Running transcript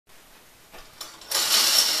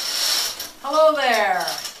Hello there!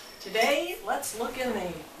 Today, let's look in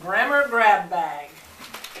the grammar grab bag.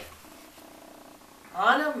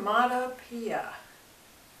 Onomatopoeia.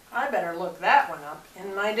 I better look that one up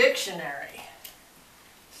in my dictionary.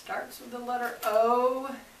 Starts with the letter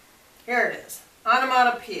O. Here it is.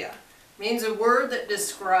 Onomatopoeia means a word that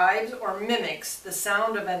describes or mimics the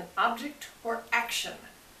sound of an object or action.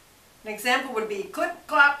 An example would be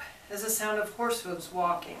clip-clop as the sound of horse hooves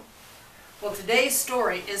walking. Well, today's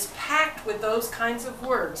story is packed with those kinds of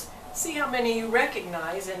words. See how many you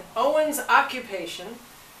recognize in Owen's occupation.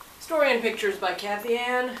 Story and pictures by Cathy,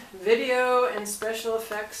 video and special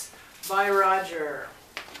effects by Roger.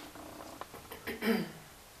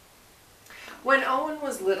 When Owen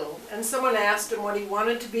was little and someone asked him what he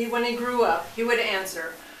wanted to be when he grew up, he would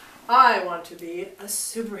answer, "I want to be a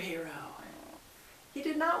superhero." He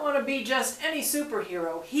did not want to be just any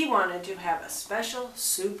superhero. He wanted to have a special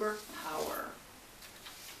superpower.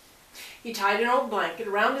 He tied an old blanket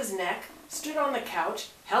around his neck, stood on the couch,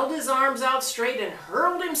 held his arms out straight, and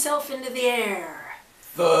hurled himself into the air.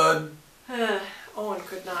 Thud. Owen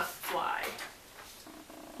could not fly.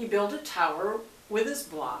 He built a tower with his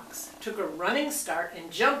blocks, took a running start,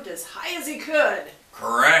 and jumped as high as he could.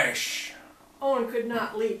 Crash. Owen could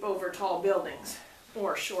not leap over tall buildings,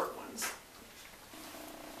 or short ones.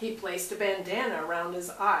 He placed a bandana around his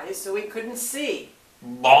eyes so he couldn't see.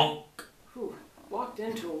 Bonk. Walked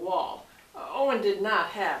into a wall. Owen did not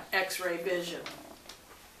have X-ray vision.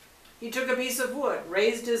 He took a piece of wood,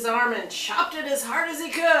 raised his arm, and chopped it as hard as he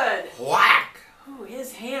could. Whack.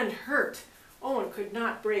 His hand hurt. Owen could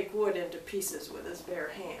not break wood into pieces with his bare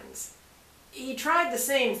hands. He tried the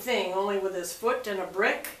same thing, only with his foot and a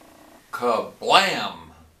brick.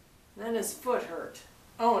 Kablam. Then his foot hurt.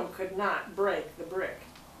 Owen could not break the brick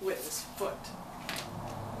with his foot.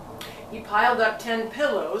 He piled up 10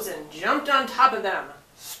 pillows and jumped on top of them.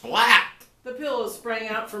 Splat. The pillows sprang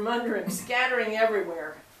out from under him, scattering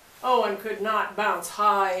everywhere. Owen could not bounce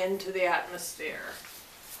high into the atmosphere.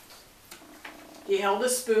 He held a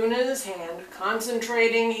spoon in his hand,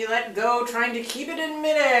 concentrating. He let go, trying to keep it in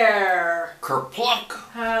midair. Kerplunk.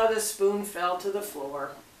 The spoon fell to the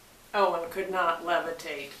floor. Owen could not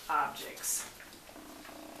levitate objects.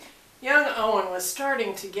 Young Owen was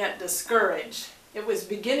starting to get discouraged. It was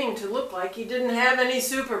beginning to look like he didn't have any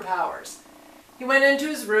superpowers. He went into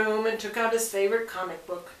his room and took out his favorite comic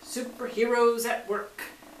book, Superheroes at Work.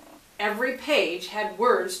 Every page had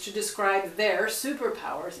words to describe their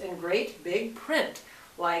superpowers in great big print,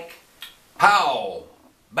 like pow,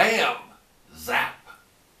 bam, zap,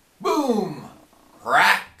 boom,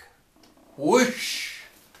 crack, whoosh.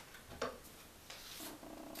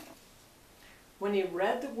 When he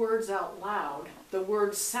read the words out loud, the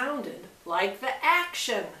words sounded like the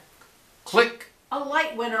action. Click. A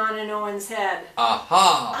light went on in Owen's head.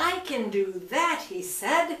 Aha! "I can do that," he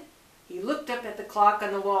said. He looked up at the clock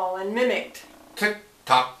on the wall and mimicked.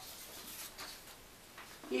 Tick-tock.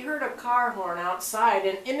 He heard a car horn outside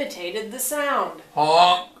and imitated the sound.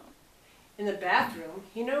 Honk. In the bathroom,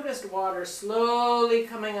 he noticed water slowly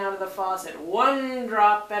coming out of the faucet, one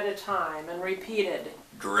drop at a time, and repeated,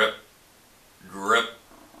 Drip, drip,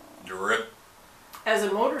 drip. As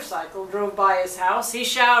a motorcycle drove by his house, he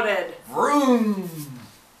shouted, Vroom.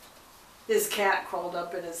 His cat crawled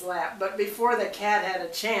up in his lap, but before the cat had a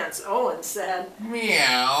chance, Owen said,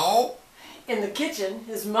 Meow. In the kitchen,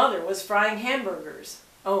 his mother was frying hamburgers.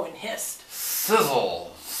 Owen hissed.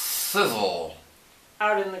 Sizzle, sizzle.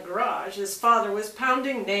 Out in the garage, his father was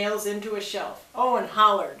pounding nails into a shelf. Owen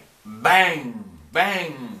hollered. Bang,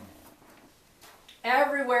 bang.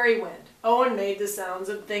 Everywhere he went, Owen made the sounds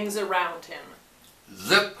of things around him.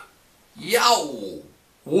 Zip, yow,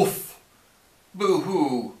 woof,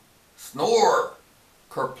 boo-hoo, snore,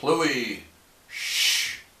 kerplooey,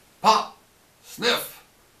 shh, pop, sniff,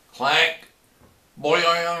 clank,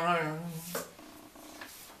 boing.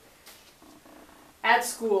 At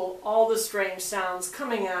school, all the strange sounds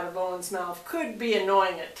coming out of Owen's mouth could be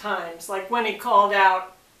annoying at times, like when he called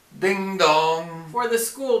out, Ding dong, for the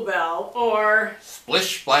school bell, or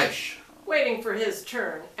splish splash. waiting for his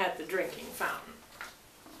turn at the drinking fountain.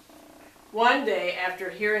 One day, after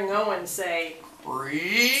hearing Owen say,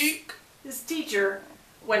 Freak.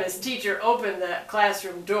 When his teacher opened the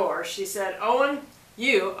classroom door, she said, Owen,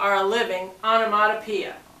 you are a living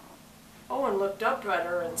onomatopoeia. Owen looked up at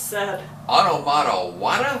her and said,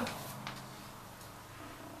 Onomatopoeia?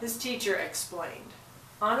 His teacher explained,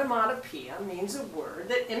 onomatopoeia means a word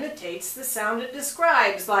that imitates the sound it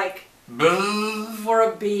describes, like Buzz. for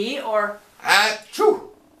a bee or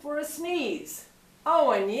Achoo. for a sneeze.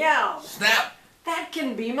 Owen yelled, Snap. That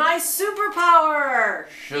can be my superpower!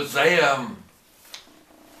 Shazam.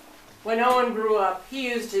 When Owen grew up, he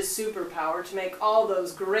used his superpower to make all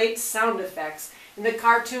those great sound effects in the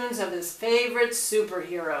cartoons of his favorite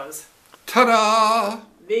superheroes. Ta-da!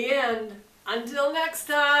 The end. Until next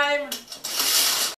time.